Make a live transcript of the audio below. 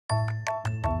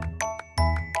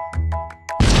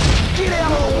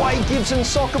Hey Gibsons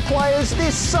soccer players,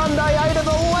 this Sunday 8 of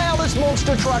the loudest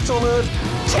monster trucks on earth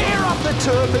tear up the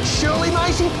turf at Shirley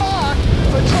Macey Park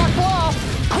for Truck Blast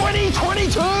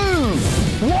 2022.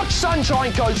 Watch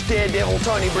Sunshine Coast Daredevil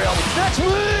Tony Browton, that's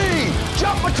me,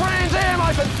 jump a Trans Am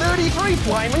over 33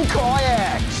 flaming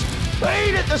kayaks.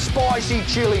 Eat at the spicy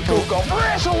chili cook-off,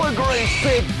 wrestle a grease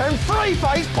pig, and free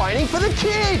face painting for the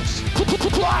kids.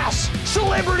 Plus,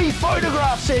 celebrity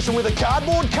photograph session with a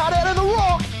cardboard cutout of The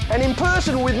Rock, and in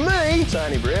person with me,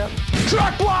 Tony Browton.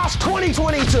 Truck Blast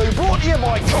 2022, brought to you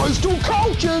by Coastal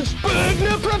Cultures,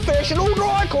 Bergner Professional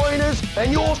Dry Cleaners,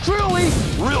 and yours truly,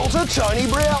 Realtor Tony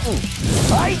Browton.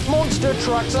 8 monster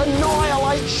trucks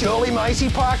annihilate Shirley Macey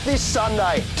Park this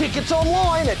Sunday. Tickets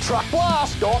online at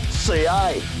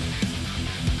truckblast.ca.